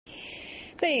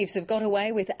Thieves have got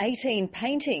away with 18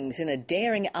 paintings in a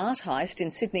daring art heist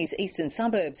in Sydney's eastern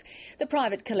suburbs. The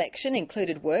private collection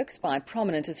included works by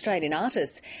prominent Australian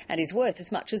artists and is worth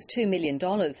as much as $2 million.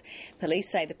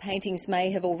 Police say the paintings may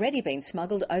have already been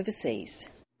smuggled overseas.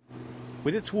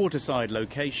 With its waterside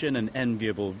location and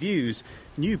enviable views,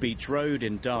 New Beach Road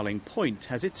in Darling Point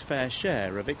has its fair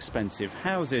share of expensive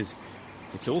houses.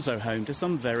 It's also home to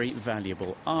some very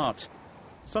valuable art.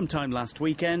 Sometime last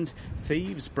weekend,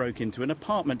 thieves broke into an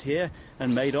apartment here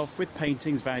and made off with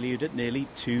paintings valued at nearly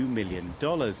 $2 million.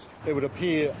 It would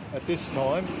appear at this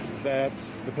time that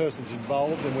the person's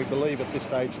involved, and we believe at this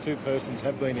stage 2 persons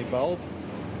have been involved.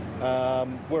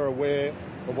 We're aware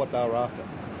of what they were after.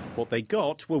 What they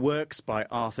got were works by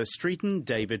Arthur Streeton,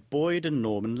 David Boyd and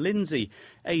Norman Lindsay,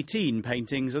 18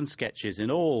 paintings and sketches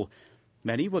in all.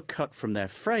 Many were cut from their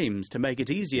frames to make it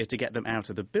easier to get them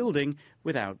out of the building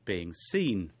without being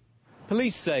seen.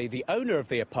 Police say the owner of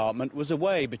the apartment was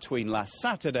away between last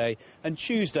Saturday and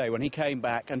Tuesday when he came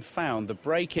back and found the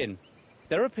break-in.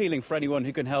 They're appealing for anyone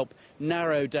who can help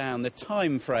narrow down the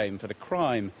time frame for the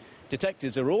crime.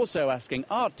 Detectives are also asking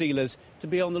art dealers to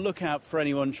be on the lookout for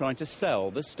anyone trying to sell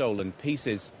the stolen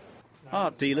pieces.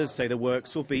 Art dealers say the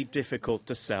works will be difficult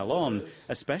to sell on,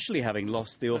 especially having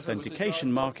lost the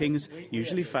authentication markings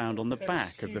usually found on the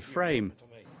back of the frame.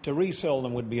 To resell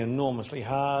them would be enormously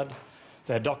hard.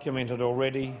 They're documented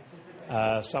already.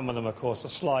 Some of them, of course, are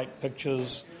slight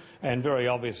pictures and very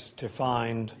obvious to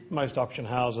find. Most auction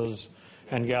houses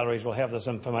and galleries will have this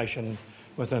information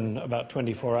within about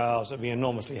 24 hours. It'd be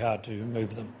enormously hard to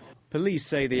move them. Police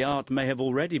say the art may have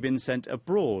already been sent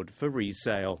abroad for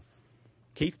resale.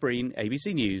 Keith Breen,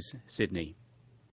 ABC News, Sydney.